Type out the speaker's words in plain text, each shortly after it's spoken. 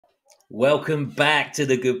Welcome back to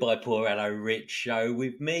the Goodbye Poor Hello Rich show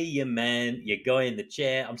with me, your man, your guy in the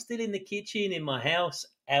chair. I'm still in the kitchen in my house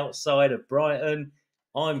outside of Brighton.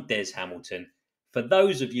 I'm Des Hamilton. For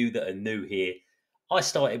those of you that are new here, I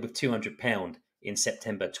started with £200 in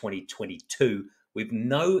September 2022 with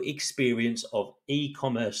no experience of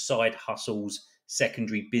e-commerce side hustles,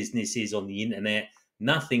 secondary businesses on the internet,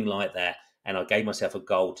 nothing like that. And I gave myself a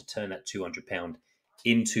goal to turn that £200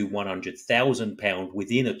 into £100,000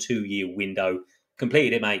 within a 2-year window.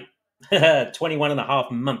 Completed it, mate. 21 and a half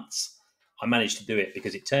months I managed to do it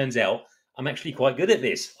because it turns out I'm actually quite good at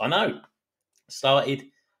this. I know. Started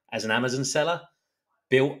as an Amazon seller,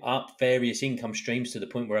 built up various income streams to the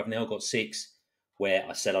point where I've now got 6 where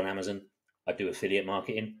I sell on Amazon. I do affiliate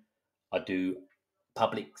marketing. I do I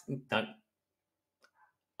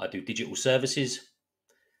do digital services,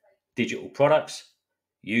 digital products,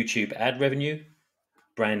 YouTube ad revenue,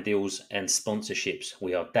 brand deals and sponsorships.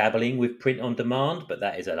 We are dabbling with print on demand, but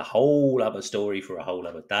that is a whole other story for a whole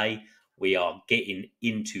other day. We are getting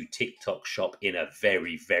into TikTok shop in a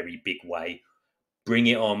very, very big way. Bring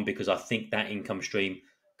it on, because I think that income stream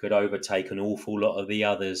could overtake an awful lot of the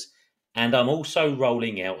others. And I'm also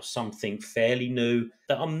rolling out something fairly new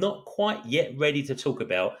that I'm not quite yet ready to talk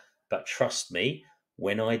about, but trust me,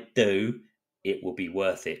 when I do, it will be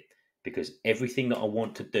worth it, because everything that I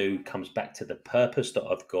want to do comes back to the purpose that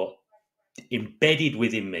I've got embedded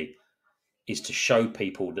within me, is to show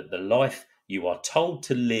people that the life you are told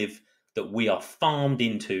to live, that we are farmed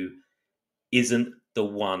into, isn't the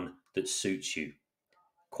one that suits you.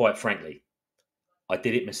 Quite frankly, I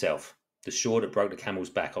did it myself. The straw that broke the camel's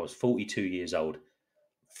back. I was 42 years old,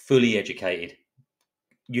 fully educated,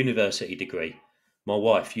 university degree. My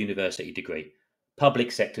wife, university degree.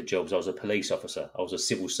 Public sector jobs. I was a police officer. I was a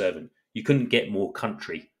civil servant. You couldn't get more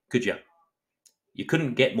country, could you? You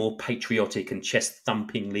couldn't get more patriotic and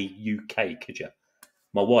chest-thumpingly UK, could you?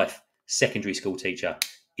 My wife, secondary school teacher,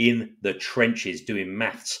 in the trenches doing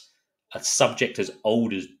maths, a subject as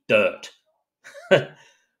old as dirt.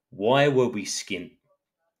 Why were we skint?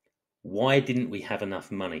 Why didn't we have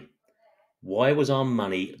enough money? Why was our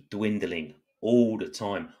money dwindling all the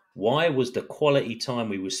time? Why was the quality time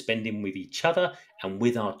we were spending with each other and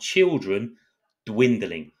with our children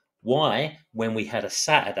dwindling? Why, when we had a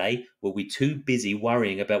Saturday, were we too busy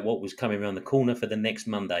worrying about what was coming around the corner for the next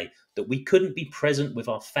Monday that we couldn't be present with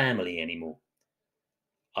our family anymore?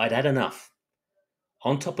 I'd had enough.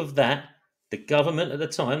 On top of that, the government at the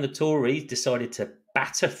time, the Tories, decided to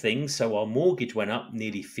batter things, so our mortgage went up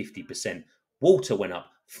nearly 50%. Water went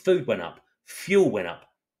up, food went up, fuel went up,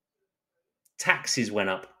 taxes went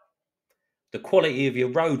up. The quality of your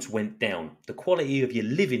roads went down. The quality of your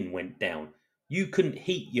living went down. You couldn't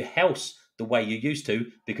heat your house the way you used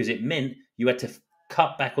to because it meant you had to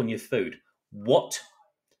cut back on your food. What?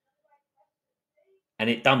 And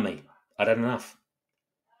it done me. I'd had enough.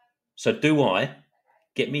 So do I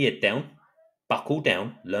get me head down, buckle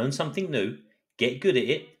down, learn something new, get good at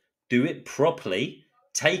it, do it properly,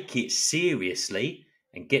 take it seriously,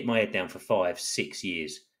 and get my head down for 5-6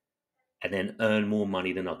 years, and then earn more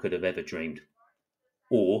money than I could have ever dreamed?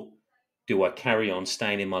 Or do I carry on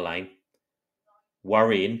staying in my lane,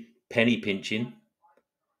 worrying, penny pinching,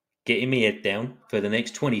 getting my head down for the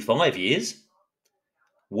next 25 years,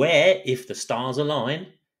 where if the stars align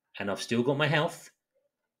and I've still got my health,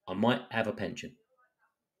 I might have a pension?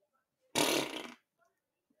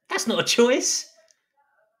 That's not a choice.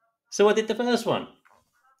 So I did the first one.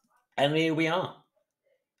 And here we are.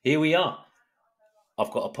 Here we are.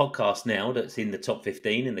 I've got a podcast now that's in the top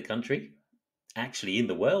 15 in the country, actually in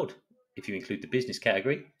the world, if you include the business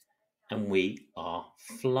category. And we are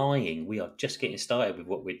flying. We are just getting started with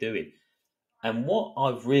what we're doing. And what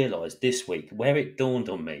I've realised this week, where it dawned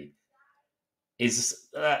on me, is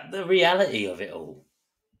the reality of it all.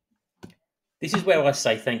 This is where I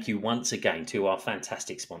say thank you once again to our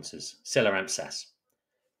fantastic sponsors, SellerAmp SaaS.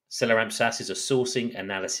 SellerAmp SaaS is a sourcing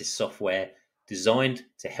analysis software designed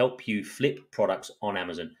to help you flip products on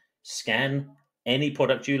Amazon. Scan any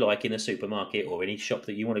product you like in a supermarket or any shop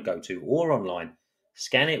that you want to go to or online.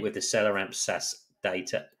 Scan it with the SellerAmp SaaS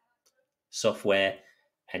data software,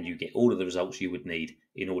 and you get all of the results you would need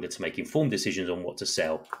in order to make informed decisions on what to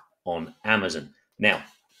sell on Amazon. Now,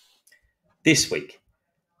 this week,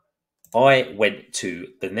 I went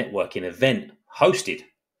to the networking event hosted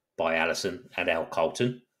by Alison and Al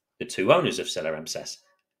Colton, the two owners of SellerAmp SaaS.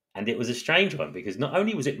 And it was a strange one because not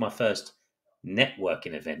only was it my first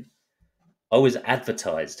networking event, I was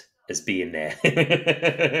advertised as being there.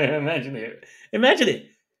 Imagine it. Imagine it.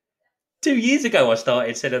 2 years ago, I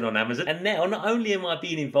started selling on Amazon, and now not only am I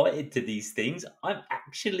being invited to these things, I'm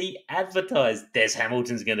actually advertised. Des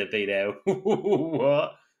Hamilton's going to be there.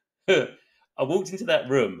 What? I walked into that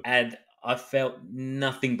room and I felt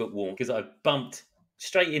nothing but warm because I bumped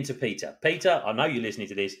straight into Peter. Peter, I know you're listening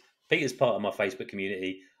to this. Peter's part of my Facebook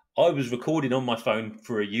community. I was recording on my phone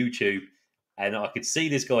for a YouTube, and I could see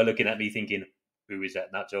this guy looking at me thinking, who is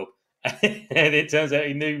that nutjob? And it turns out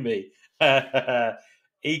he knew me.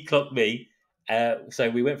 He clocked me. So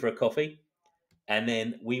we went for a coffee, and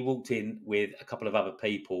then we walked in with a couple of other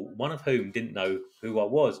people, one of whom didn't know who I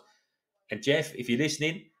was. And Jeff, if you're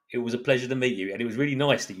listening, it was a pleasure to meet you. And it was really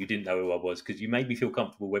nice that you didn't know who I was, because you made me feel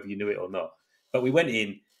comfortable whether you knew it or not. But we went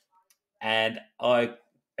in, and I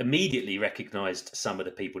immediately recognized some of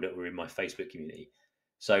the people that were in my Facebook community.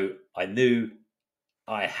 So I knew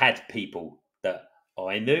I had people that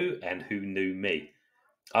I knew and who knew me.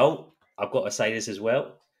 Oh, I've got to say this as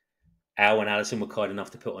well. Al and Alison were kind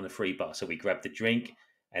enough to put on a free bar, so we grabbed a drink,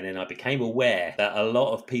 and then I became aware that a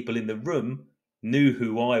lot of people in the room knew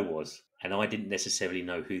who I was, and I didn't necessarily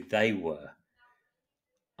know who they were.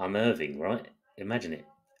 I'm Irving, right? Imagine it.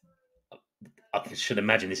 I should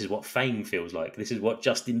imagine this is what fame feels like. This is what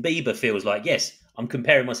Justin Bieber feels like. Yes, I'm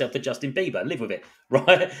comparing myself to Justin Bieber. Live with it,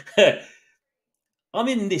 right? I'm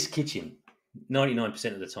in this kitchen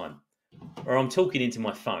 99% of the time, or I'm talking into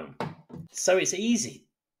my phone. So it's easy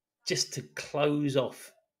just to close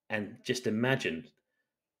off and just imagine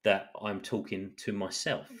that I'm talking to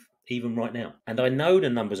myself, even right now. And I know the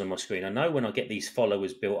numbers on my screen. I know when I get these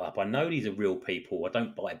followers built up, I know these are real people. I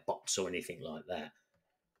don't buy bots or anything like that.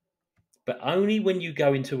 But only when you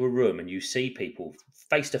go into a room and you see people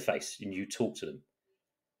face to face and you talk to them,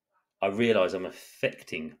 I realize I'm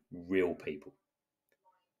affecting real people.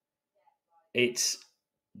 It's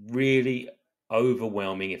really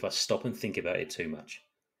overwhelming if I stop and think about it too much.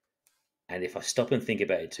 And if I stop and think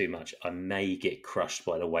about it too much, I may get crushed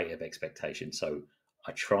by the weight of expectation. So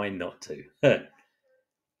I try not to.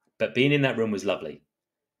 But being in that room was lovely.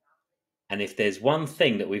 And if there's one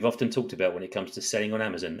thing that we've often talked about when it comes to selling on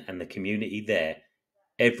Amazon and the community there,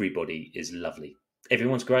 everybody is lovely.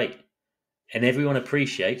 Everyone's great. And everyone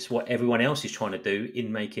appreciates what everyone else is trying to do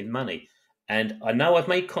in making money. And I know I've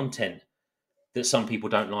made content that some people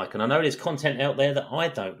don't like. And I know there's content out there that I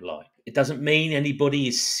don't like. It doesn't mean anybody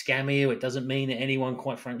is scammy, or it doesn't mean that anyone,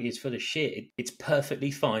 quite frankly, is full of shit. It's perfectly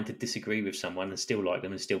fine to disagree with someone and still like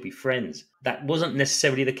them and still be friends. That wasn't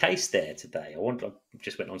necessarily the case there today. I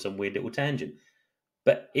just went on some weird little tangent.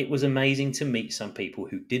 But it was amazing to meet some people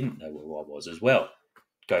who didn't know who I was as well.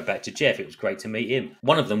 Go back to Jeff, it was great to meet him.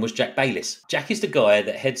 One of them was Jack Bayliss. Jack is the guy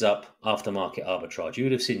that heads up aftermarket arbitrage. You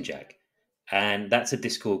would have seen Jack. And that's a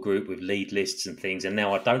Discord group with lead lists and things. And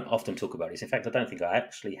now I don't often talk about this. In fact, I don't think I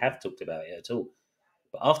actually have talked about it at all.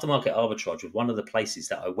 But aftermarket arbitrage was one of the places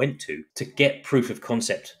that I went to get proof of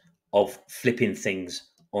concept of flipping things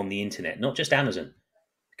on the internet, not just Amazon.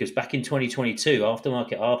 Because back in 2022,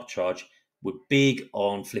 aftermarket arbitrage were big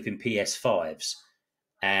on flipping PS5s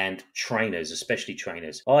and trainers, especially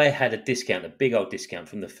trainers. I had a discount, a big old discount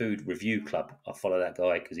from the Food Review Club. I follow that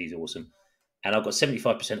guy because he's awesome. And I got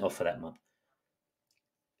 75% off for that month.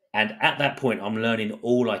 And at that point, I'm learning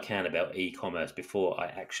all I can about e-commerce before I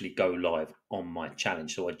actually go live on my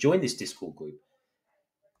challenge. So I joined this Discord group,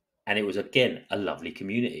 and it was, again, a lovely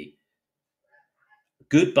community.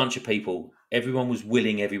 Good bunch of people. Everyone was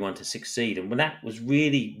willing everyone to succeed. And when that was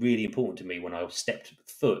really, really important to me when I stepped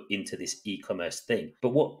foot into this e-commerce thing. But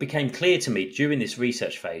what became clear to me during this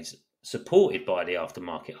research phase, supported by the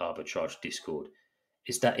Aftermarket Arbitrage Discord,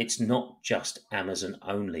 is that it's not just Amazon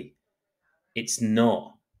only. It's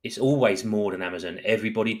not. It's always more than Amazon.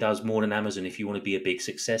 Everybody does more than Amazon if you want to be a big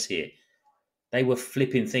success here. They were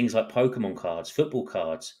flipping things like Pokemon cards, football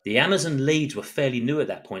cards. The Amazon leads were fairly new at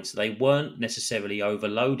that point, so they weren't necessarily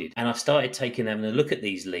overloaded. And I started taking them and a look at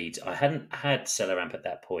these leads. I hadn't had Seller Amp at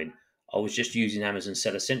that point. I was just using Amazon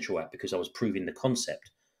Seller Central app because I was proving the concept.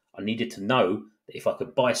 I needed to know that if I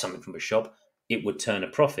could buy something from a shop, it would turn a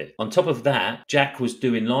profit. On top of that, Jack was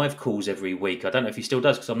doing live calls every week. I don't know if he still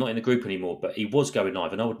does because I'm not in the group anymore, but he was going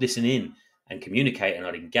live and I would listen in and communicate and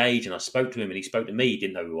I'd engage and I spoke to him and he spoke to me. He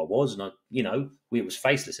didn't know who I was and it was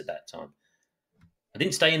faceless at that time. I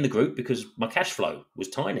didn't stay in the group because my cash flow was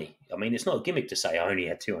tiny. I mean, it's not a gimmick to say I only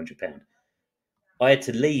had £200. I had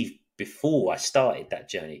to leave before I started that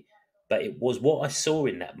journey, but it was what I saw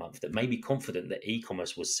in that month that made me confident that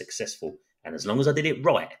e-commerce was successful. And as long as I did it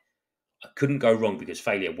right, I couldn't go wrong because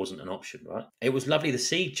failure wasn't an option, right? It was lovely to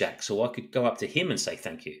see Jack so I could go up to him and say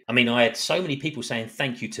thank you. I mean, I had so many people saying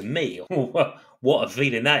thank you to me. What a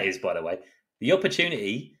feeling that is, by the way. The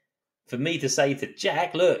opportunity for me to say to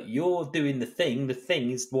Jack, look, you're doing the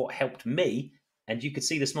thing is what helped me. And you could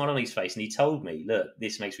see the smile on his face. And he told me, look,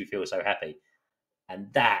 this makes me feel so happy.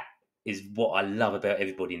 And that is what I love about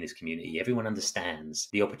everybody in this community. Everyone understands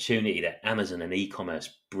the opportunity that Amazon and e-commerce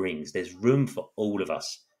brings. There's room for all of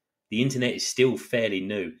us. The internet is still fairly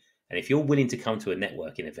new. And if you're willing to come to a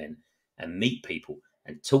networking event and meet people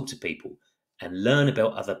and talk to people and learn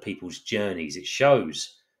about other people's journeys, it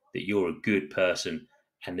shows that you're a good person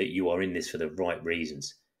and that you are in this for the right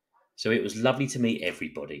reasons. So it was lovely to meet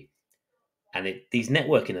everybody. And these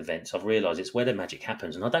networking events, I've realised it's where the magic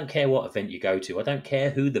happens. And I don't care what event you go to. I don't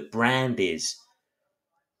care who the brand is.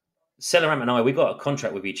 Celeram and I, we got a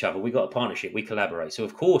contract with each other. We got a partnership. We collaborate. So,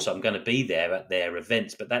 of course, I'm going to be there at their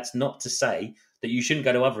events. But that's not to say that you shouldn't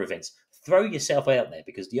go to other events. Throw yourself out there,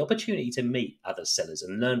 because the opportunity to meet other sellers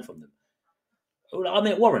and learn from them. I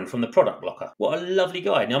met Warren from the Product Blocker. What a lovely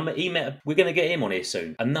guy. Now, we're going to get him on here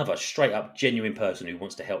soon. Another straight up genuine person who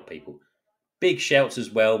wants to help people. Big shouts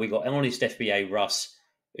as well. We got honest FBA Russ,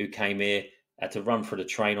 who came here, had to run for the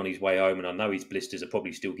train on his way home, and I know his blisters are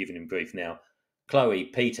probably still giving him grief now. Chloe,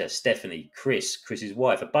 Peter, Stephanie, Chris's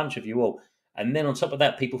wife, a bunch of you all. And then on top of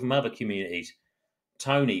that, people from other communities.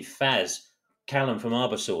 Tony, Faz, Callum from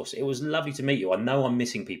Arborsource. It was lovely to meet you. I know I'm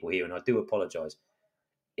missing people here, and I do apologise.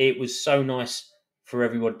 It was so nice for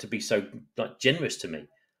everyone to be so generous to me.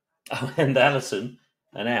 Oh, and Alison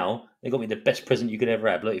and Al, they got me the best present you could ever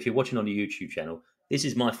have. Look, if you're watching on the YouTube channel, this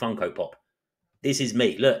is my Funko Pop. This is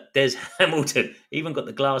me. Look, there's Hamilton. Even got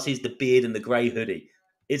the glasses, the beard, and the grey hoodie.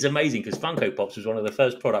 It's amazing, because Funko Pops was one of the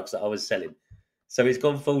first products that I was selling. So it's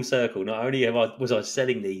gone full circle. Not only was I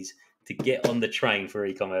selling these to get on the train for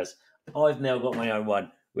e-commerce, I've now got my own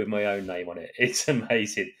one with my own name on it. It's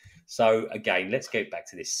amazing. So again, let's get back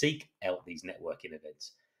to this. Seek out these networking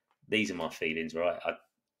events. These are my feelings, right?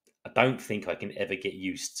 I don't think I can ever get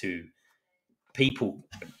used to people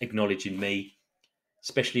acknowledging me,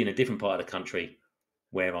 especially in a different part of the country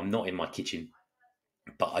where I'm not in my kitchen.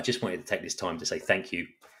 But I just wanted to take this time to say thank you.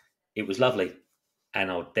 It was lovely, and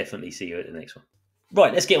I'll definitely see you at the next one.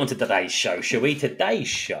 Right, let's get on to today's show, shall we? Today's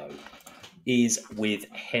show is with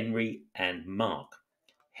Henry and Mark.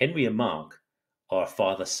 Henry and Mark are a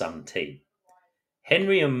father-son team.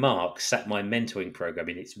 Henry and Mark sat my mentoring program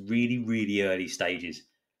in its really, really early stages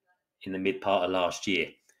in the mid part of last year.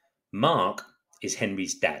 Mark is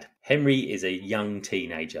Henry's dad. Henry is a young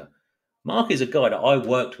teenager. Mark is a guy that I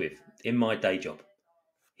worked with in my day job.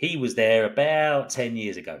 He was there about 10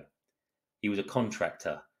 years ago. He was a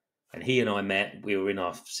contractor, and he and I met. We were in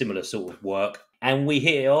our similar sort of work, and we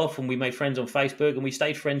hit it off, and we made friends on Facebook, and we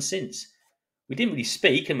stayed friends since. We didn't really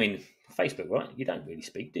speak. I mean, Facebook, right? You don't really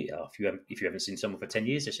speak, do you? If you haven't seen someone for 10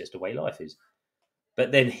 years, that's just the way life is.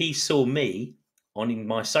 But then he saw me on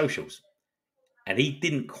my socials, and he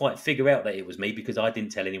didn't quite figure out that it was me, because I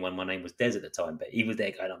didn't tell anyone my name was Des at the time, but he was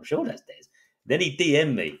there going, I'm sure that's Des. Then he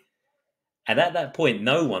DM'd me. And at that point,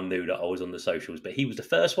 no one knew that I was on the socials, but he was the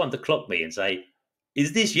first one to clock me and say,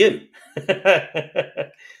 is this you?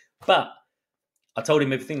 But I told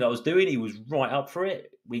him everything that I was doing. He was right up for it.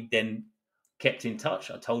 We then kept in touch.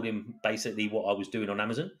 I told him basically what I was doing on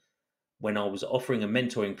Amazon. When I was offering a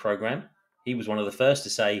mentoring program, he was one of the first to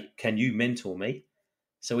say, can you mentor me?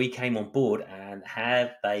 So he came on board, and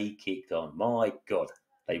have they kicked on? My God,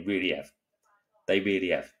 they really have. They really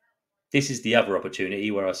have. This is the other opportunity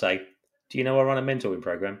where I say, do you know I run a mentoring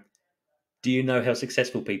program? Do you know how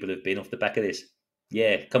successful people have been off the back of this?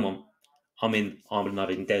 Yeah, come on. I'm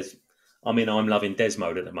loving Des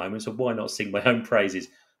mode at the moment, so why not sing my own praises?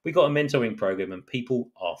 We got a mentoring program, and people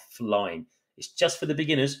are flying. It's just for the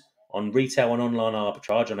beginners on retail and online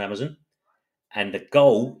arbitrage on Amazon. And the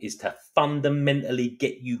goal is to fundamentally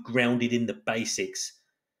get you grounded in the basics.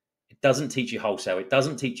 It doesn't teach you wholesale. It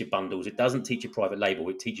doesn't teach you bundles. It doesn't teach you private label.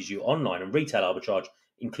 It teaches you online and retail arbitrage,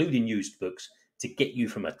 including used books, to get you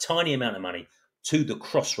from a tiny amount of money to the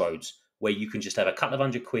crossroads where you can just have a couple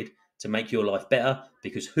of £100 to make your life better,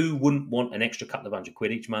 because who wouldn't want an extra couple of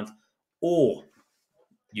 £100 each month? Or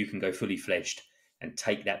you can go fully fledged and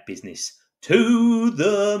take that business to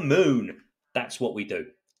the moon. That's what we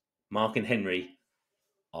do. Mark and Henry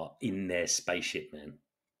are in their spaceship, man.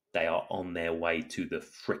 They are on their way to the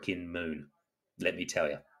frickin' moon. Let me tell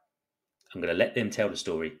you. I'm going to let them tell the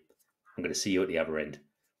story. I'm going to see you at the other end.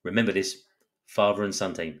 Remember this, father and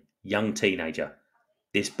son team, young teenager.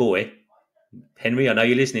 This boy, Henry, I know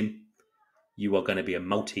you're listening. You are going to be a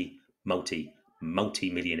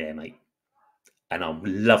multi-millionaire, mate. And I'm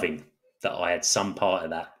loving that I had some part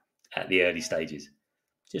of that at the early stages.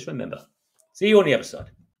 Just remember. See you on the other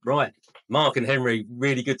side. Right. Mark and Henry,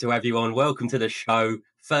 really good to have you on. Welcome to the show.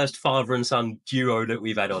 First father and son duo that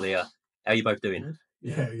we've had on here. How are you both doing? Good.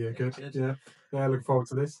 Yeah, good. Yeah, I look forward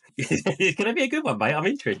to this. It's going to be a good one, mate. I'm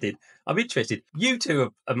interested. You two are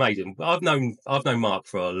amazing. I've known Mark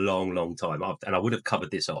for a long time, and I would have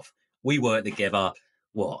covered this off. We worked together,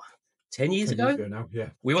 what, 10 years 10 ago? years ago now, yeah.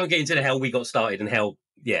 We won't get into how we got started and how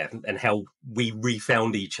we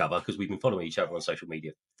refound each other, because we've been following each other on social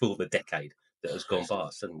media for the decade that has gone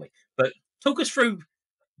past, haven't we? But talk us through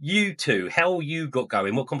you two, how you got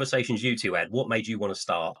going, what conversations you two had, what made you want to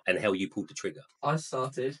start, and how you pulled the trigger. I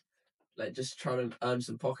started like just trying to earn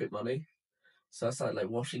some pocket money, so I started like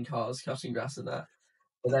washing cars, cutting grass, and that.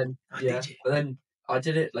 But then but then I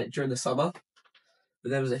did it like during the summer. But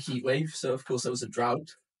there was a heat wave, so of course there was a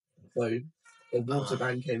drought. So the water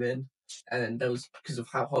ban came in, and there was, because of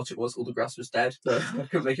how hot it was, all the grass was dead. So I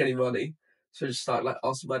couldn't make any money. So I just started like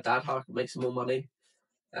asking my dad how I could make some more money,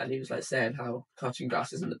 and he was like saying how cutting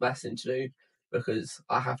grass isn't the best thing to do because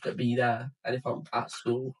I have to be there, and if I'm at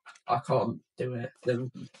school, I can't do it. Then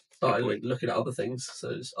started like, looking at other things,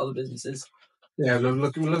 so just other businesses. Yeah,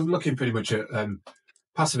 looking pretty much at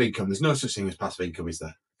passive income. There's no such thing as passive income, is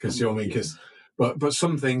there? Because you know what I mean. Because but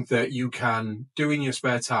something that you can do in your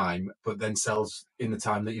spare time, but then sells in the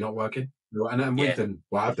time that you're not working. And we've done.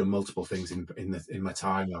 Well, I've done multiple things in my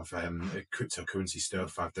time. I've cryptocurrency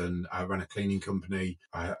stuff. I ran a cleaning company.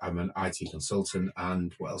 I'm an IT consultant.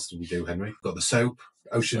 And what else did we do, Henry? Got the soap,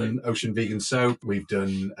 Ocean Vegan Soap. We've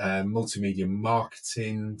done multimedia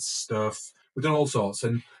marketing stuff. We've done all sorts,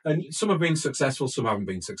 and some have been successful, some haven't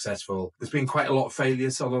been successful. There's been quite a lot of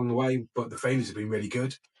failures along the way, but the failures have been really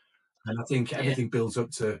good. And I think everything builds up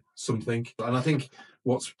to something. And I think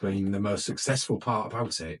what's been the most successful part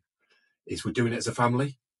about it is we're doing it as a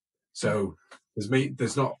family. So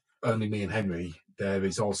there's not only me and Henry, there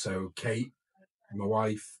is also Kate, my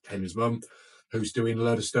wife, Henry's mum, who's doing a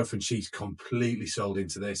load of stuff, and she's completely sold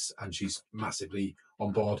into this, and she's massively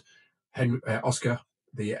on board. Oscar,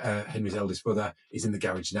 Henry's eldest brother, is in the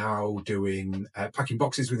garage now doing packing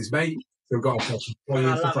boxes with his mate. So we've got a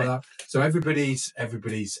and stuff like that. So everybody's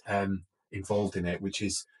involved in it, which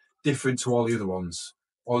is different to all the other ones.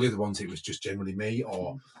 All the other ones, it was just generally me,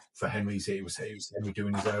 or for Henry's, it was Henry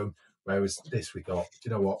doing his own. Whereas this, we thought, do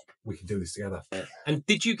you know what, we can do this together. And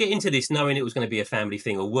did you get into this knowing it was going to be a family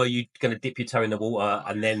thing, or were you going to dip your toe in the water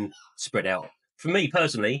and then spread out? For me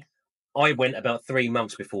personally, I went about 3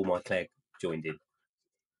 months before my Claire joined in.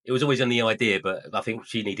 It was always on the idea, but I think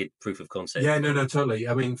she needed proof of concept. Yeah, no, totally.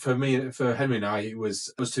 I mean, for Henry and I, it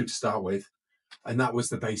was two to start with, and that was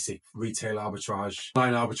the basic retail arbitrage,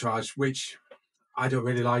 line arbitrage, which I don't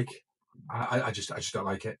really like. I just don't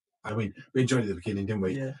like it. I mean, we enjoyed it at the beginning, didn't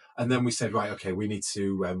we? Yeah. And then we said, right, okay, we need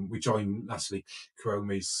to. We joined Natalie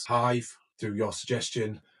Karomi's Hive through your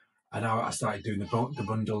suggestion, and I started doing the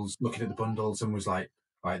bundles, looking at the bundles, and was like,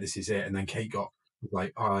 right, this is it. And then Kate got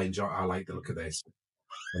like, oh, I like the look of this.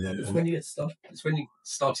 And then when you get stuff, it's when you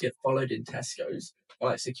start to get followed in Tesco's by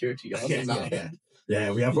like security guards.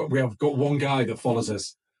 Yeah. We have got one guy that follows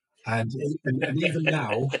us, and even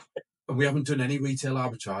now, and we haven't done any retail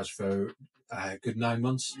arbitrage for a good 9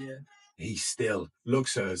 months. Yeah. He still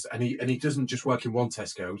looks at us, and he doesn't just work in one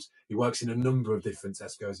Tesco's. He works in a number of different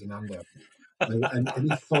Tesco's in Andover, and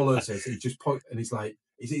he follows us. He just and he's like,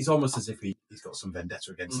 he's almost as if he's got some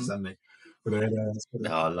vendetta against us, hasn't he?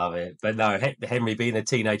 I love it. But no, Henry, being a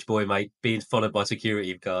teenage boy, mate, being followed by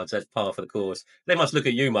security guards, that's par for the course. They must look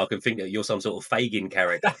at you, Mark, and think that you're some sort of Fagin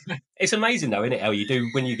character. It's amazing, though, isn't it, how you do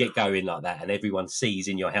when you get going like that and everyone sees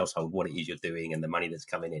in your household what it is you're doing and the money that's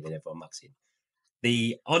coming in and everyone mucks in.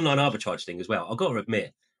 The online arbitrage thing as well, I've got to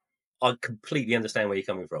admit, I completely understand where you're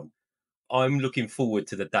coming from. I'm looking forward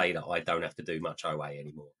to the day that I don't have to do much OA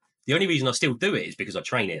anymore. The only reason I still do it is because I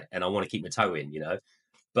train it and I want to keep my toe in, you know.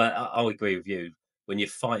 But I'll agree with you. When you're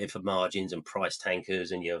fighting for margins and price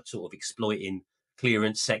tankers and you're sort of exploiting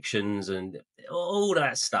clearance sections and all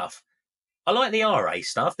that stuff, I like the RA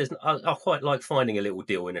stuff. I quite like finding a little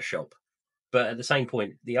deal in a shop. But at the same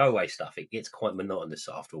point, the OA stuff, it ggets quite monotonous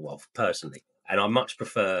after a while, personally. And I much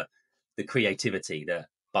prefer the creativity that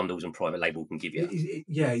bundles and private label can give you.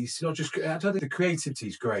 It's not just. I don't think the creativity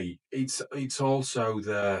is great. It's also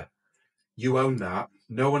you own that.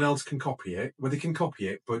 No one else can copy it. Well, they can copy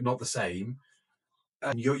it, but not the same.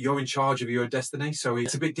 And you're in charge of your destiny. So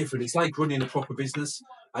it's a bit different. It's like running a proper business.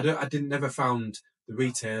 I never found the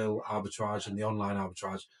retail arbitrage and the online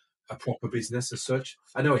arbitrage a proper business as such.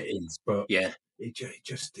 I know it is, but it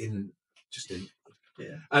just didn't.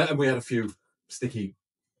 Yeah. And we had a few sticky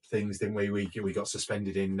things, didn't we? We got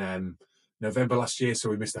suspended in November last year, so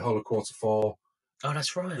we missed the whole of quarter 4. Oh,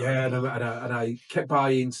 that's right. Yeah, and I kept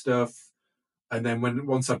buying stuff. And then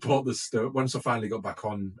once I bought the stuff, once I finally got back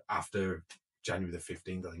on after January the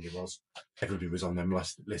 15th, I think it was. Everybody was on them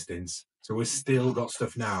listings. So we've still got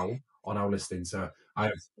stuff now on our listing. So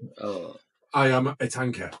I am a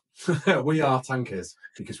tanker. We are tankers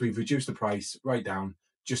because we've reduced the price right down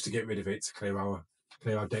just to get rid of it, to clear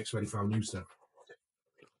our decks ready for our new stuff.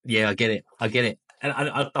 Yeah, I get it. And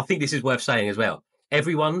I think this is worth saying as well.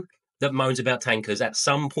 Everyone that moans about tankers at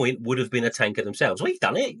some point would have been a tanker themselves. We've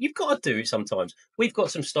done it. You've got to do it sometimes. We've got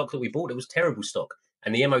some stock that we bought. It was terrible stock.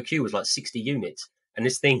 And the MOQ was like 60 units. And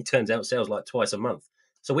this thing turns out sells like twice a month.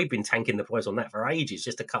 So we've been tanking the price on that for ages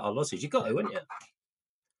just to cut our losses. You've got to, haven't you?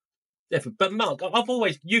 Definitely. But Mark,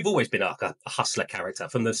 you've always been like a hustler character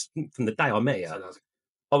from the day I met you.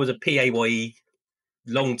 I was a PAYE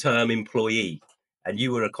long-term employee, and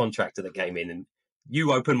you were a contractor that came in, and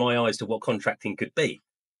you opened my eyes to what contracting could be.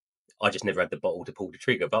 I just never had the bottle to pull the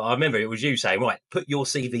trigger, but I remember it was you saying, right, put your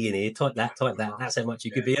CV in here, type that, that's how much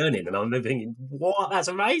you could be earning. And I'm thinking, what? That's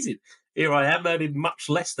amazing. Here I am earning much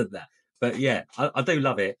less than that. But yeah, I do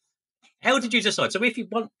love it. How did you decide? So if you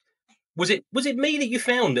want, was it me that you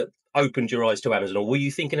found that opened your eyes to Amazon, or were you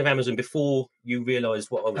thinking of Amazon before you realised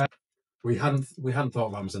what I was? We hadn't thought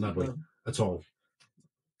of Amazon, had we, at all?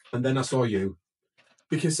 And then I saw you,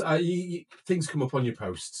 because things come up on your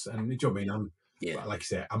posts, and do you know what I mean? Like I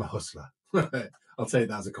say, I'm a hustler. I'll take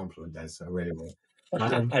that as a compliment, Des. I really will.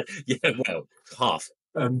 Yeah, well, half.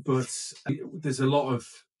 But there's a lot of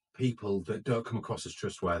people that don't come across as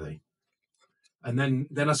trustworthy. And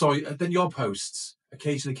then I saw, then your posts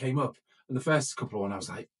occasionally came up, and the first couple of one, I was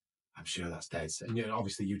like, I'm sure that's Des. And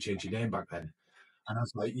obviously you changed your name back then, and I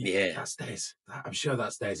was like, yeah, that's Des. I'm sure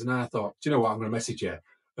that's Des. And I thought, do you know what? I'm going to message you.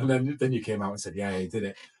 And then you came out and said, yeah, you did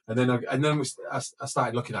it. And then I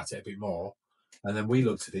started looking at it a bit more, and then we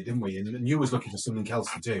looked at it, didn't we? And you was looking for something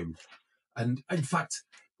else to do. And in fact,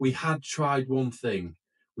 we had tried one thing.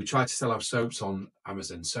 We tried to sell our soaps on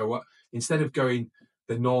Amazon. So instead of going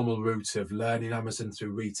the normal route of learning Amazon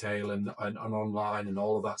through retail and online and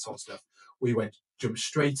all of that sort of stuff, we jumped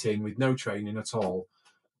straight in with no training at all,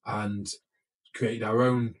 and created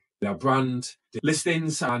our brand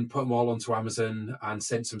listings and put them all onto Amazon and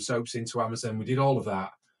sent some soaps into Amazon. We did all of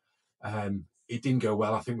that. It didn't go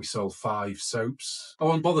well. I think we sold 5 soaps. I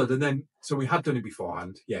wasn't bothered. And then, so we had done it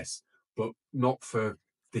beforehand, yes, but not for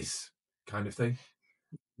this kind of thing.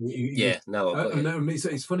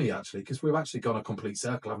 It's funny, actually, because we've actually gone a complete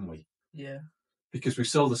circle, haven't we? Yeah. Because we've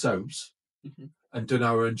sold the soaps and done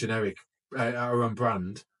our own generic, our own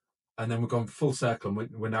brand, and then we've gone full circle, and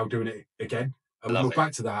we're now doing it again. And we'll go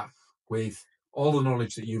back to that with all the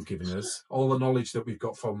knowledge that you've given us, all the knowledge that we've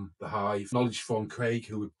got from the Hive, knowledge from Craig,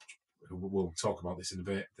 who we'll talk about this in a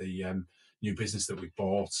bit, the new business that we've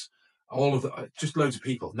bought, all of the, just loads of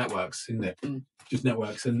people, networks, isn't it? Just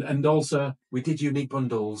networks. And also we did unique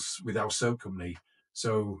bundles with our soap company.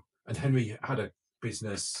 So, and Henry had a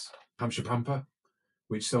business, Hampshire Pamper,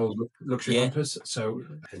 which sold luxury hampers. So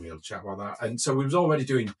Henry will chat about that. And so we was already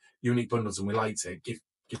doing unique bundles, and we liked it, gift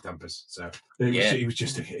hampers. So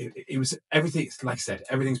it was everything, like I said,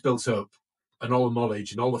 everything's built up, and all the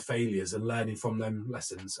knowledge and all the failures and learning from them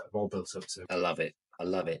lessons have all built up. So I love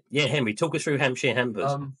it. Yeah, Henry, talk us through Hampshire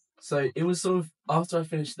Hampers. So it was sort of after I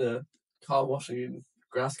finished the car washing and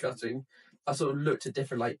grass cutting, I sort of looked at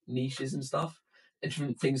different like niches and stuff and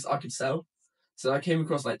different things I could sell. So I came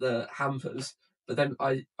across like the hampers, but then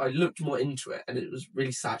I looked more into it, and it was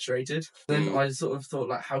really saturated. Then I sort of thought,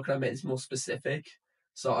 like, how can I make this more specific?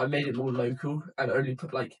 So I made it more local and only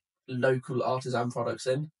put like local artisan products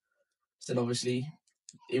in. So then obviously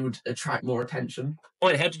it would attract more attention.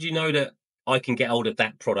 How did you know that I can get hold of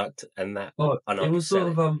that product and that? It was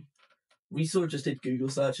sort of we sort of just did Google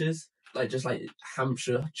searches, like just like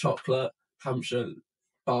Hampshire chocolate, Hampshire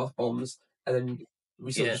bath bombs, and then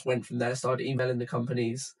we sort of just went from there, started emailing the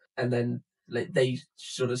companies, and then like they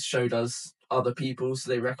sort of showed us other people, so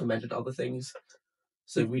they recommended other things.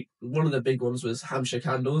 So one of the big ones was Hampshire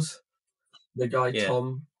candles. The guy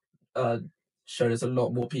Tom showed us a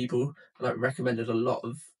lot more people, and like recommended a lot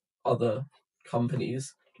of other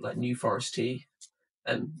companies like New Forest Tea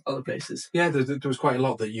and other places. Yeah, there was quite a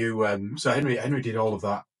lot that you. So Henry did all of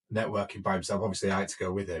that networking by himself. Obviously, I had to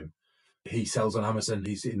go with him. He sells on Amazon.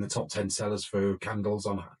 He's in the top 10 sellers for candles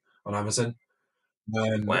on Amazon.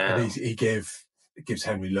 Wow. And he gives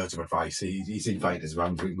Henry loads of advice. He's invited us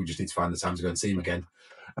around. We just need to find the time to go and see him again.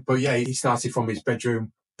 But yeah, he started from his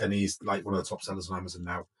bedroom, and he's like one of the top sellers on Amazon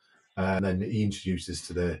now. And then he introduced us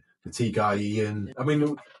to the tea guy, Ian. I mean,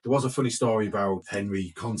 there was a funny story about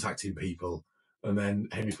Henry contacting people, and then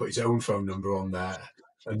Henry put his own phone number on there,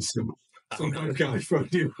 and some guy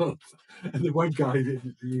phoned him up, and the one guy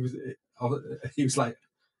he was like,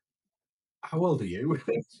 how old are you?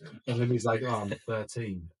 And then he's like, oh, I'm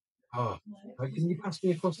 13. Oh, can you pass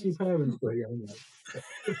me across to your parents? Well,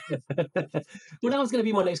 that was going to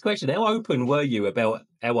be my next question. How open were you about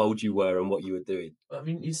how old you were and what you were doing? I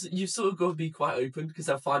mean, you sort of got to be quite open because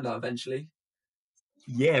they'll find out eventually.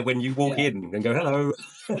 Yeah, when you walk in and go, hello.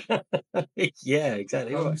 Yeah,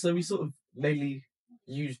 exactly right. So we sort of mainly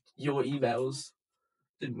used your emails,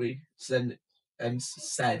 didn't we? And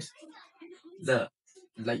said that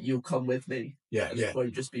like you'll come with me. Yeah, and yeah, it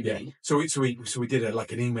won't just be yeah. me. So we did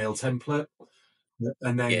an email template,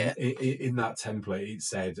 and then Yeah. in that template it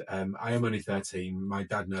said, I am only 13. My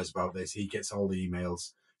dad knows about this. He gets all the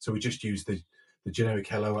emails. So we just used the generic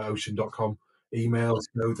hello@ocean.com email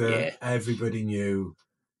so that everybody knew.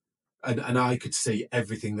 And I could see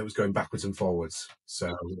everything that was going backwards and forwards.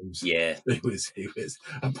 So it was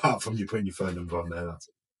apart from you putting your phone number on there. That's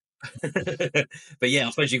it. But yeah, I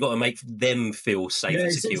suppose you've got to make them feel safe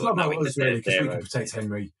and secure. It's not about us really, because we can okay. protect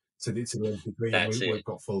Henry to the nth degree. We've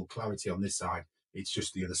got full clarity on this side. It's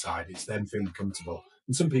just the other side. It's them feeling comfortable.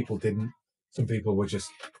 And some people didn't. Some people were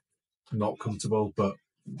just not comfortable. But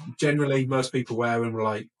generally, most people were and were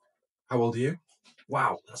like, how old are you?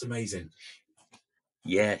 Wow, that's amazing.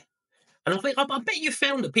 Yeah. And I bet you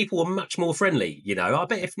found that people were much more friendly. You know, I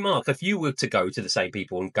bet if you were to go to the same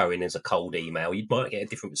people and go in as a cold email, you might get a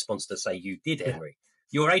different response to say you did, Henry.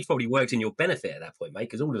 Your age probably worked in your benefit at that point, mate,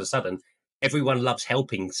 because all of a sudden, everyone loves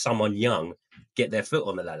helping someone young get their foot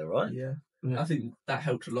on the ladder, right? Yeah. I think that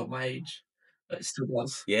helped a lot my age. It still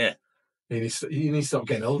does. Yeah. You need to stop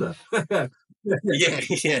getting older. Yeah.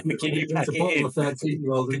 Can you pack a it bottle in? of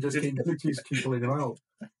 13-year-old and just keep pulling them out.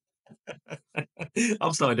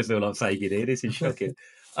 I'm starting to feel like faking it. This is shocking.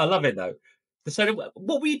 I love it though. So,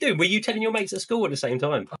 what were you doing? Were you telling your mates at school at the same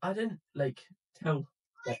time? I didn't tell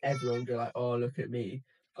everyone, go like, oh, look at me.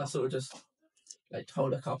 I sort of just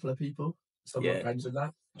told a couple of people, some of my friends and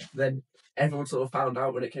that. Then everyone sort of found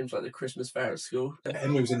out when it came to the Christmas fair at school.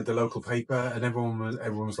 Henry was in the local paper, and everyone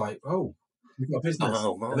was like, "Oh, you've got a business."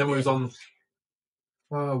 And then we was on,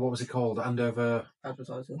 what was it called? Andover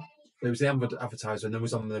Advertiser. There was the advertiser, and then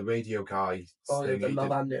was on the radio guy. Oh, yeah, the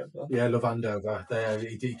Love Andover. Yeah, Love Andover. There,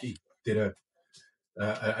 he did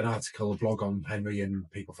an article, a blog on Henry, and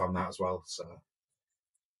people found that as well. So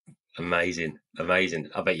amazing. I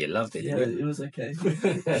bet you loved it. Yeah, it was okay.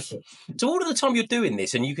 So all of the time you're doing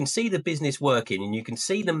this, and you can see the business working, and you can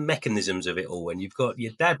see the mechanisms of it all, and you've got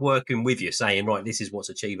your dad working with you, saying, "Right, this is what's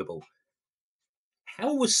achievable."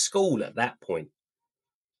 How was school at that point?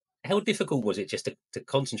 How difficult was it just to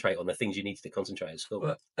concentrate on the things you needed to concentrate at school?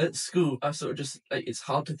 Well, at school, I sort of just it's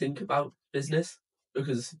hard to think about business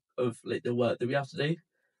because of the work that we have to do.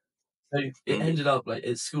 So it ended up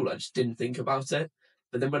at school, I just didn't think about it.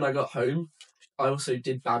 But then when I got home, I also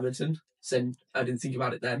did badminton, so I didn't think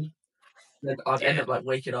about it then. Then I'd end up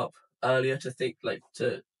waking up earlier to think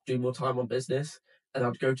to do more time on business, and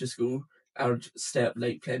I'd go to school and I'd stay up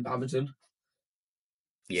late playing badminton.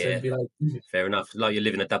 Yeah, so it'd be fair enough. Like you're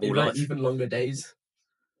living a double life. Even longer days.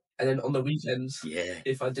 And then on the weekends, yeah,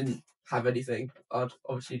 if I didn't have anything, I'd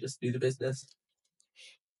obviously just do the business.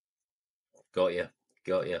 Got you.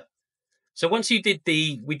 So once we did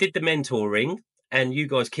the mentoring, and you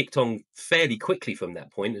guys kicked on fairly quickly from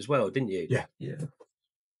that point as well, didn't you? Yeah.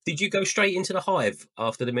 Did you go straight into the hive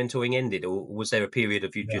after the mentoring ended, or was there a period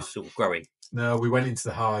of you just sort of growing? No, we went into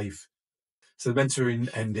the hive. So the mentoring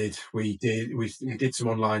ended. We did some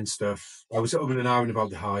online stuff. I was up and out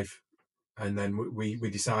about the hive, and then we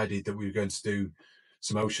decided that we were going to do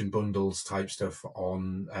some ocean bundles type stuff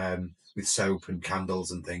on with soap and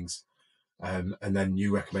candles and things. And then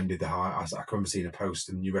you recommended the hive. I remember seeing a post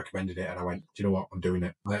and you recommended it, and I went, do you know what, I'm doing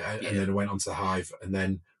it. And then I went onto the hive, and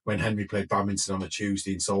then when Henry played badminton on a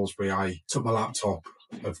Tuesday in Salisbury, I took my laptop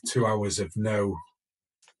of 2 hours of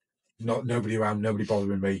nobody around, nobody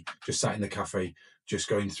bothering me, just sat in the cafe, just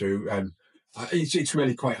going through. It's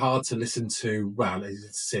really quite hard to listen to. Well, it's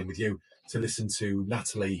the same with you, to listen to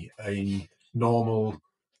Natalie in normal,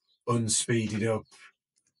 unspeeded up.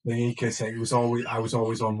 Because I was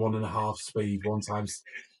always on 1.5 speed,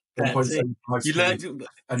 1.75 speed.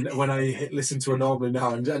 And when I listen to her normally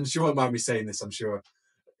now, and she won't mind me saying this, I'm sure,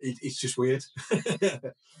 it's just weird.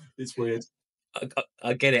 It's weird.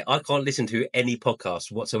 I get it. I can't listen to any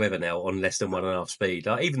podcast whatsoever now on less than 1.5 speed.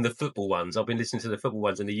 Even the football ones, I've been listening to the football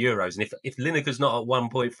ones and the Euros, and if Lineker's not at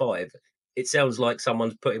 1.5, it sounds like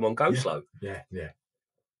someone's put him on go slow. Yeah.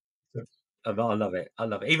 I love it.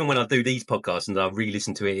 Even when I do these podcasts and I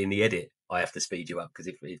re-listen to it in the edit, I have to speed you up because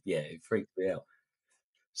it freaks me out.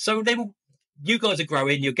 So then you guys are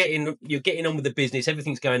growing. You're getting on with the business.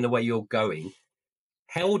 Everything's going the way you're going.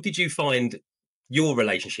 How did you find your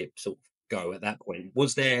relationship sort of go at that point?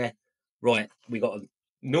 Was there, right, we got a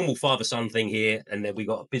normal father-son thing here, and then we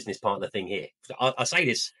got a business partner thing here? I say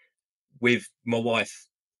this with my wife.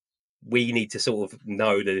 We need to sort of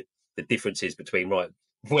know the differences between, right,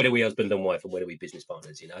 when are we husband and wife and when are we business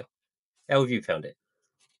partners, you know? How have you found it?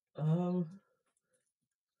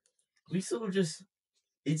 We sort of just,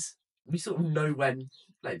 we sort of know when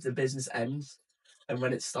like the business ends and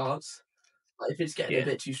when it starts. Like, if it's getting a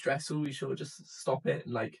bit too stressful, we sort of just stop it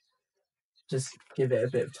and like just give it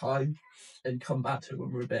a bit of time and come back to it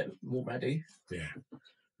when we're a bit more ready.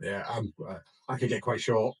 Yeah. I can get quite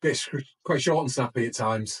short and snappy at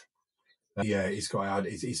times. Yeah,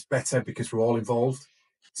 it's better because we're all involved.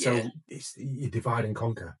 So you divide and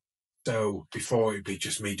conquer. So before it'd be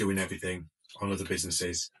just me doing everything on other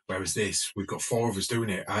businesses, whereas this, we've got 4 of us doing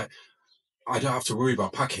it. I don't have to worry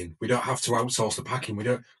about packing. We don't have to outsource the packing. We've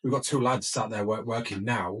got 2 lads sat there working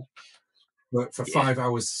now, but for 5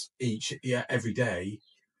 hours each, every day.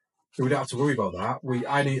 So we don't have to worry about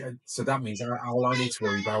that. So that means all I need to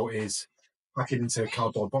worry about is packing into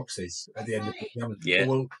cardboard boxes at the end of the Yeah.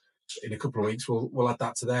 in a couple of weeks, we'll add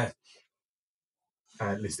that to their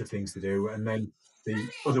list of things to do, and then the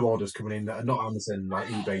other orders coming in that are not Amazon, like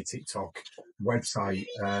eBay, TikTok, website,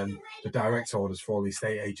 the direct orders for all the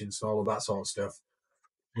estate agents and all of that sort of stuff.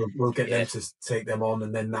 We'll get them to take them on,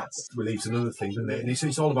 and then that relieves another thing, doesn't it? And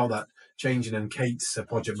it's all about that changing. And Kate's a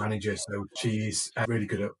project manager, so she's really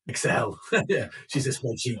good at Excel. Yeah, she's a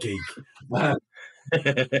spreadsheet geek.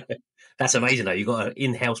 That's amazing, though. You've got an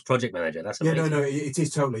in-house project manager. That's amazing. Yeah, no, it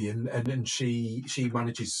is totally. And she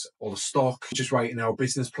manages all the stock. Just writing our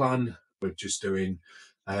business plan. We're just doing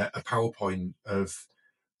a PowerPoint of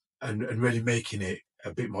and really making it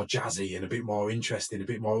a bit more jazzy and a bit more interesting, a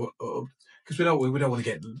bit more because we don't want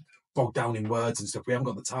to get bogged down in words and stuff. We haven't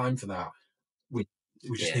got the time for that.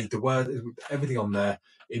 We just need the word, everything on there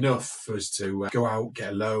enough for us to go out,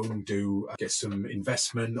 get a loan, get some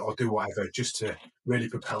investment, or do whatever, just to really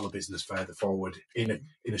propel the business further forward in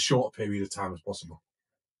a short period of time as possible.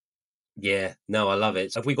 Yeah, no, I love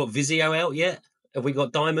it. Have we got Visio out yet? Have we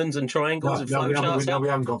got diamonds and triangles and No, we flowcharts out? we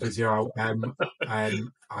haven't got Visio out.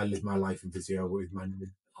 I live my life in Visio with my.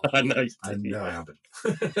 I know. No, I haven't.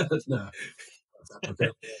 No. Okay.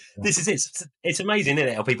 This is it. It's amazing, isn't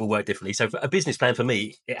it, how people work differently. So, for a business plan for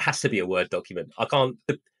me, it has to be a Word document.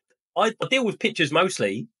 I deal with pictures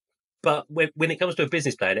mostly, but when it comes to a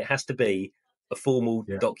business plan, it has to be a formal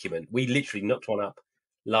document. We literally knocked one up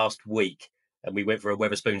last week, and we went for a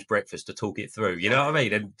Weatherspoons breakfast to talk it through. You know what I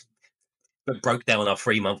mean? And broke down our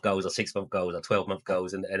 3-month goals, our 6-month goals, our 12-month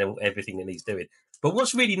goals, and everything that he's doing. But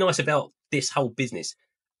what's really nice about this whole business,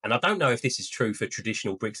 and I don't know if this is true for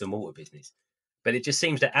traditional bricks and mortar business, but it just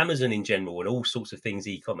seems that Amazon in general and all sorts of things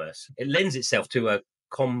e-commerce, it lends itself to a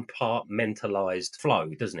compartmentalized flow,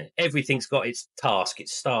 doesn't it? Everything's got its task,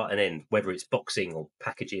 its start and end, whether it's boxing or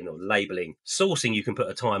packaging or labeling. Sourcing, you can put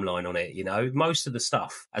a timeline on it, you know. Most of the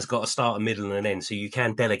stuff has got a start, a middle and an end, so you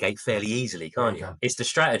can delegate fairly easily, can't you? It's the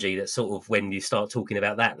strategy that sort of, when you start talking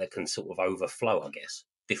about that can sort of overflow, I guess.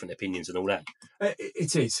 Different opinions and all that.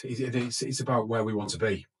 It is. It's about where we want to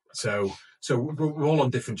be. So we're all on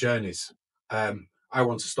different journeys. I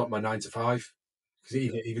want to stop my 9 to 5 because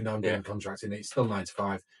even though I'm doing contracting, it's still 9 to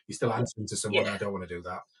 5. You're still answering to someone. I don't want to do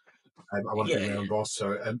that. I want to be my own boss.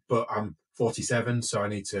 So, but I'm 47, so I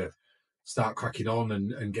need to start cracking on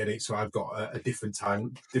and get it. So I've got a different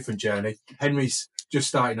journey. Henry's just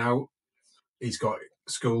starting out. He's got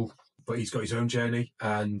school, but he's got his own journey,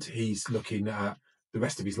 and he's looking at the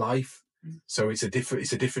rest of his life. So it's a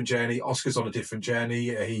different journey. Oscar's on a different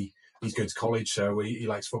journey. He's going to college, so he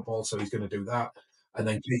likes football, so he's going to do that. And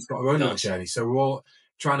then he's got her own little journey. So we're all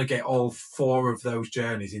trying to get all 4 of those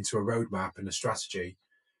journeys into a roadmap and a strategy.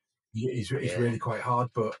 It's really quite hard,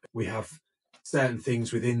 but we have certain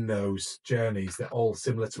things within those journeys that are all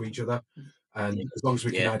similar to each other. And as long as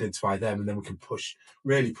we can identify them, and then we can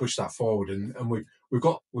really push that forward. And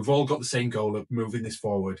we've all got the same goal of moving this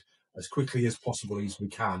forward as quickly as possible as we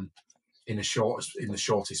can in the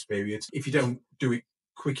shortest period. If you don't do it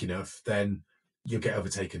quick enough, then you'll get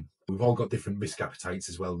overtaken. We've all got different risk appetites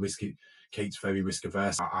as well. Kate's very risk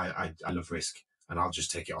averse. I love risk, and I'll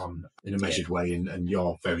just take it on in a measured way. And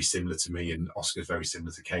you're very similar to me, and Oscar's very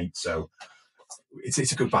similar to Kate. So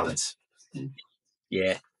it's a good balance.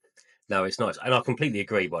 Yeah. No, it's nice. And I completely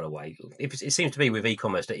agree, by the way. It seems to be with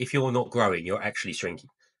e-commerce that if you're not growing, you're actually shrinking.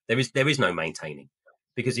 There is no maintaining.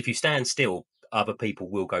 Because if you stand still, other people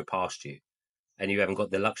will go past you. And you haven't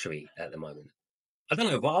got the luxury at the moment. I don't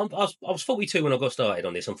know, but I was 42 when I got started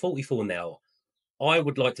on this. I'm 44 now. I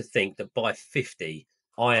would like to think that by 50,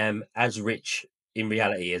 I am as rich in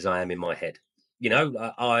reality as I am in my head. you know,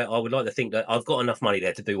 I would like to think that I've got enough money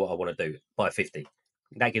there to do what I want to do by 50.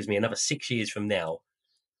 That gives me another 6 years from now,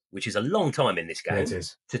 which is a long time in this Yeah, game, it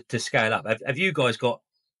is. to scale up. Have you guys got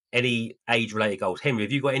any age-related goals? Henry,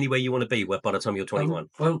 have you got anywhere you want to be where by the time you're 21?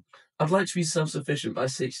 Well, I'd like to be self-sufficient by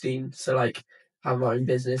 16, so like have my own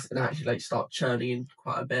business and actually like start churning in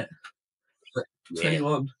quite a bit. But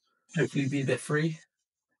 21, hopefully be a bit free.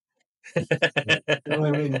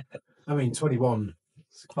 Well, I mean, 21.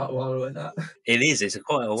 It's quite a while away. That It is. It's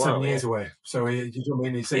quite a while. 7 years away. So you know what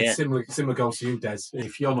I mean? It's similar goals to you, Des.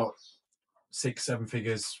 If you're not 6-7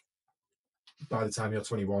 figures by the time you're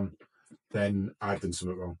 21, then I've done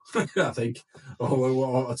something wrong. I think,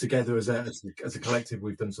 or together as a collective,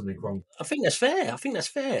 we've done something wrong. I think that's fair.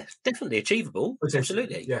 Definitely achievable.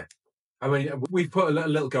 Absolutely. Yeah. I mean, we've put a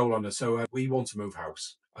little goal on us. So we want to move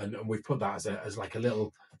house, and we've put that as like a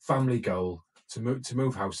little family goal to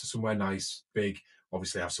move house to somewhere nice, big.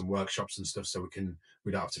 Obviously, have some workshops and stuff, so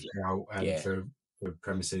we don't have to pay out for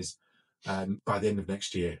premises by the end of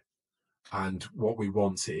next year. And what we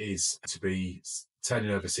want is to be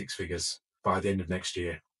turning over 6 figures by the end of next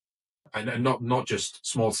year, and not just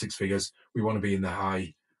small 6 figures. We want to be in the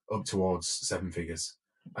high up towards 7 figures.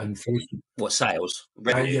 And what, sales?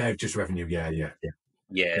 Revenue? Yeah, just revenue.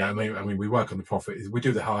 Yeah. I mean, we work on the profit. We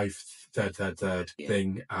do the high third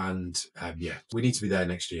thing, and we need to be there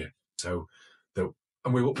next year. So,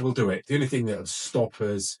 and we'll do it. The only thing that'll stop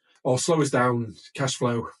us or slow us down, cash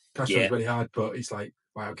flow. Cash flow is really hard, but it's like,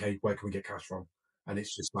 right, okay, where can we get cash from? And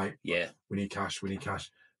it's just like, we need cash.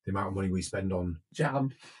 The amount of money we spend on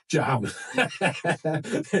jam, jam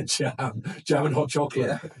and hot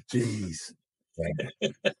chocolate. Jeez.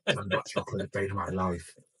 And hot chocolate, the pain of my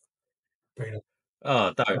life.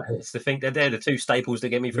 Oh, don't. It's the thing. They're the two staples that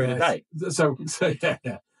get me through the day. So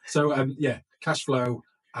cash flow,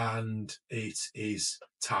 and it is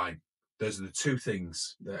time. Those are the two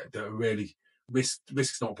things that are really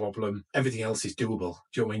risk's not a problem. Everything else is doable.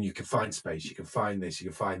 Do you know what I mean? You can find space, you can find this, you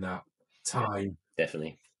can find that. Time,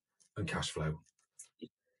 definitely, and cash flow.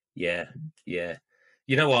 Yeah.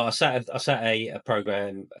 You know what? I sat a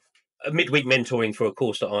program, a midweek mentoring for a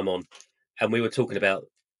course that I'm on, and we were talking about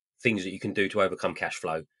things that you can do to overcome cash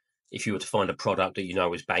flow. If you were to find a product that you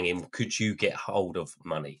know is banging, could you get hold of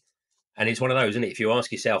money? And it's one of those, isn't it? If you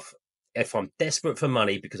ask yourself, if I'm desperate for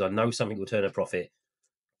money because I know something will turn a profit,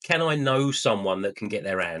 can I know someone that can get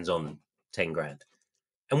their hands on 10 grand?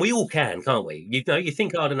 And we all can, can't we? You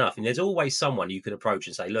think hard enough, and there's always someone you could approach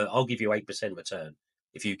and say, look, I'll give you 8% return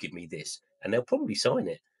if you give me this. And they'll probably sign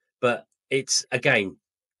it. But it's, again,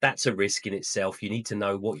 that's a risk in itself. You need to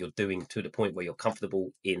know what you're doing to the point where you're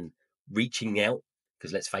comfortable in reaching out.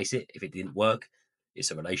 Because let's face it, if it didn't work, it's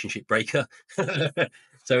a relationship breaker.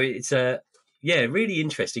 So it's really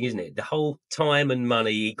interesting, isn't it? The whole time and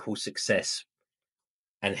money equals success,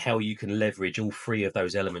 and how you can leverage all three of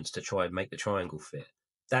those elements to try and make the triangle fit.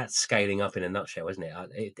 That's scaling up in a nutshell, isn't it?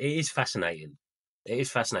 It is fascinating. It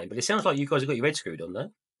is fascinating, but it sounds like you guys have got your head screwed on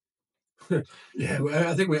that. Yeah,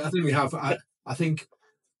 I think we have. I think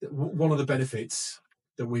one of the benefits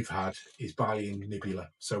that we've had is buying Nebula.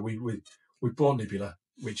 So we bought Nebula,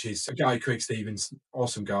 which is a guy, Craig Stevens,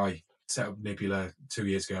 awesome guy, set up Nebula 2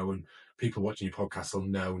 years ago, and people watching your podcast will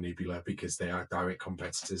know Nebula because they are direct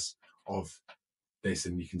competitors of this,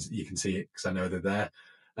 and you can see it because I know they're there.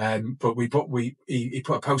 But he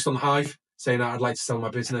put a post on the Hive saying I'd like to sell my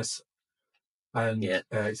business, and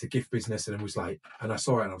it's a gift business, and it was like, and I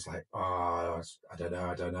saw it and I was like, I don't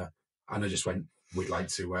know, and I just went, we'd like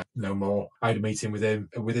to know more. I had a meeting with him,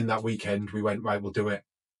 and within that weekend we went, right, we'll do it.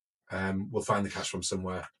 We'll find the cash from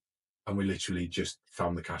somewhere, and we literally just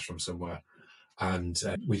found the cash from somewhere, and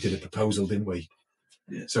we did a proposal, didn't we?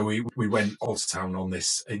 Yeah. So we went all to town on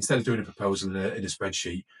this. Instead of doing a proposal in a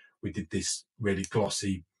spreadsheet, we did this really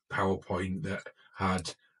glossy PowerPoint that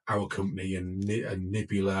had our company and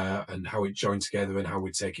Nebula and how it joined together and how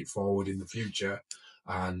we'd take it forward in the future,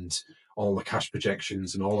 and all the cash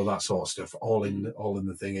projections and all of that sort of stuff, all in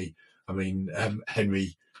the thingy. I mean,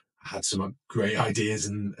 Henry had some great ideas,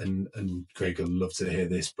 and Craig would love to hear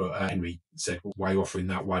this, but Henry said, well, why are you offering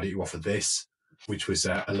that? Why don't you offer this? Which was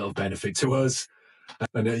a little benefit to us.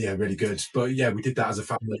 And really good. But yeah, we did that as a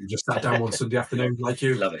family. We just sat down one Sunday afternoon, like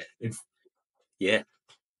you. Love it.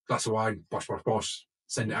 Glass of wine, bosh,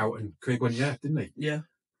 send it out. And Craig went, didn't he? Yeah.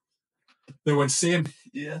 Then we went to see him.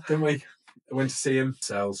 Yeah. Didn't we? I went to see him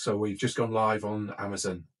sell. So we've just gone live on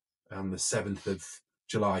Amazon on the 7th of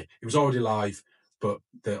July. It was already live, but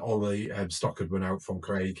all the stock had run out from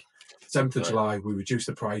Craig. 7th of July, we reduced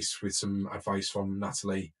the price with some advice from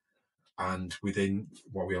Natalie. And within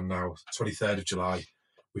what we're on now, 23rd of July,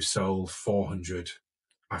 we've sold 400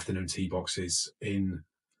 afternoon tea boxes in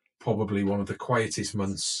probably one of the quietest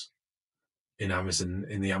months in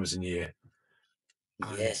the Amazon year.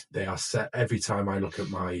 Yeah. And they are set every time I look at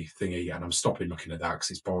my thingy, and I'm stopping looking at that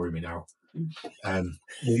because it's boring me now.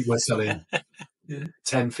 We're selling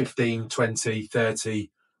 10, 15, 20,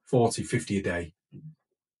 30, 40, 50 a day.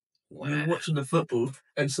 Wow. We were watching the football,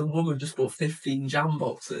 and some woman just bought 15 jam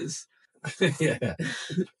boxes. Yeah.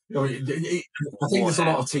 I think there's a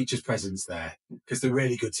lot of teachers' presence there because they're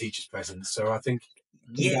really good teachers' presence. So I think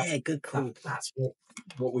good call. That's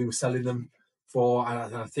what we were selling them for.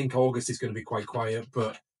 And I think August is going to be quite quiet.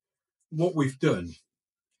 But what we've done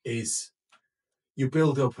is you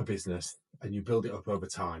build up a business and you build it up over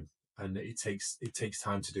time, and it takes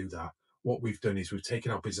time to do that. What we've done is we've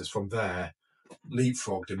taken our business from there,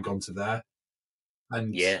 leapfrogged and gone to there.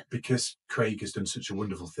 And because Craig has done such a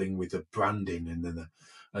wonderful thing with the branding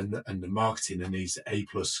and the marketing and his A+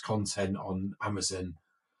 content on Amazon,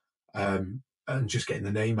 and just getting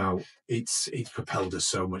the name out, it's propelled us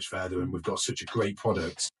so much further, and we've got such a great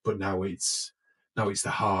product. But now it's the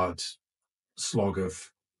hard slog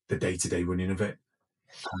of the day-to-day running of it,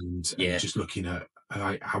 and just looking at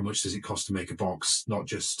how much does it cost to make a box, not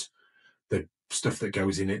just the stuff that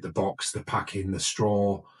goes in it, the box, the packing, the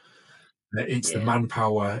straw. It's the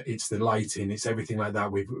manpower, it's the lighting, it's everything like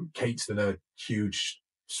that. Kate's done a huge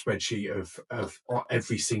spreadsheet of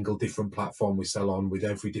every single different platform we sell on with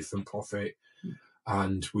every different profit,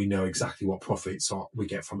 and we know exactly what profits we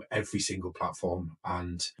get from every single platform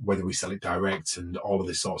and whether we sell it direct and all of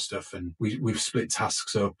this sort of stuff. And we've split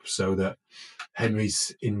tasks up so that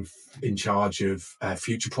Henry's in charge of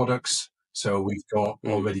future products. So we've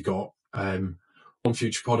already got one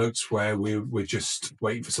future product where we're just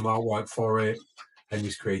waiting for some artwork for it.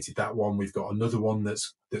 Henry's created that one. We've got another one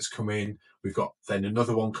that's coming. We've got then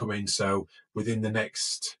another one coming. So within the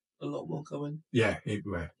next, a lot more coming. Yeah,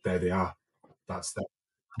 there they are. That's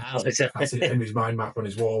it. Henry's mind map on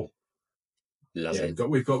his wall. Love it.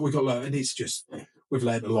 We've got and it's just we've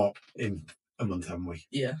learned a lot in a month, haven't we?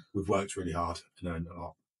 Yeah, we've worked really hard and learned a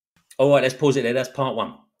lot. All right, let's pause it there. That's part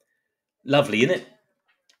one. Lovely, isn't it?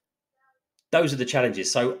 Those are the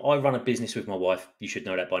challenges. So I run a business with my wife. You should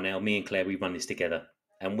know that by now. Me and Claire, we run this together.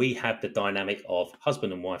 And we have the dynamic of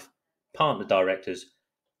husband and wife, partner directors,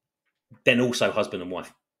 then also husband and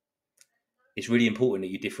wife. It's really important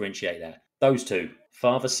that you differentiate that. Those two,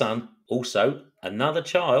 father, son, also another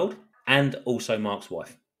child, and also Mark's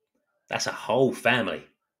wife. That's a whole family.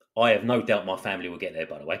 I have no doubt my family will get there,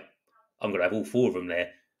 by the way. I'm going to have all four of them there.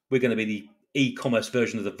 We're going to be the e-commerce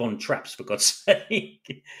version of the Von Trapps, for God's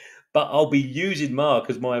sake. But I'll be using Mark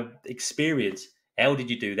as my experience. How did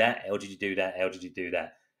you do that? How did you do that? How did you do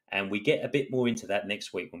that? And we get a bit more into that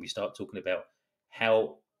next week when we start talking about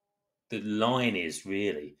how the line is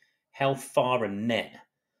really. How far a net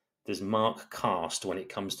does Mark cast when it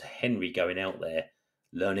comes to Henry going out there,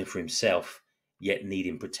 learning for himself, yet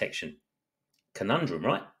needing protection? Conundrum,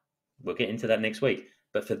 right? We'll get into that next week.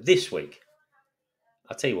 But for this week,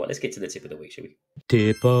 I'll tell you what, let's get to the tip of the week, shall we?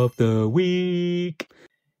 Tip of the week.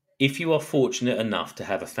 If you are fortunate enough to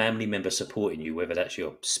have a family member supporting you, whether that's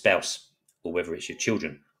your spouse or whether it's your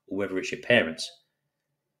children or whether it's your parents,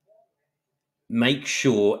 make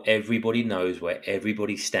sure everybody knows where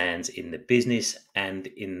everybody stands in the business and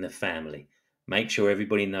in the family. Make sure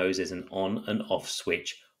everybody knows there's an on and off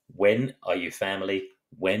switch. When are you family?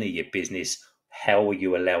 When are you business? How are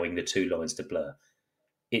you allowing the two lines to blur?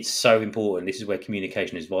 It's so important. This is where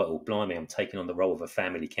communication is vital. Blimey, I'm taking on the role of a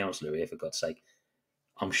family counsellor here, for God's sake.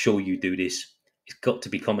 I'm sure you do this. It's got to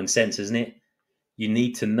be common sense, isn't it? You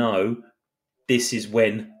need to know this is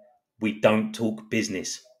when we don't talk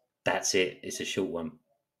business. That's it. It's a short one.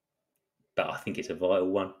 But I think it's a vital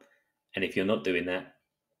one. And if you're not doing that,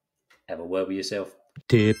 have a word with yourself.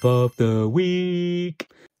 Tip of the week.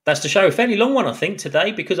 That's the show. Fairly long one, I think,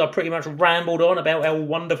 today, because I pretty much rambled on about how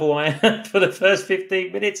wonderful I am for the first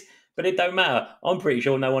 15 minutes. But it don't matter. I'm pretty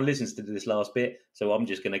sure no one listens to this last bit, so I'm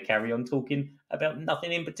just going to carry on talking about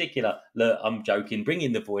nothing in particular. Look, I'm joking. Bring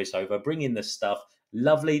in the voiceover. Bring in the stuff.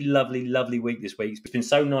 Lovely, lovely, lovely week this week. It's been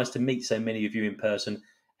so nice to meet so many of you in person.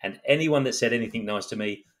 And anyone that said anything nice to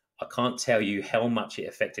me, I can't tell you how much it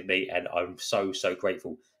affected me, and I'm so, so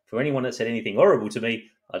grateful. For anyone that said anything horrible to me,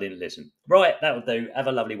 I didn't listen. Right, that'll do. Have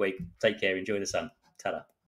a lovely week. Take care. Enjoy the sun. Ta-da.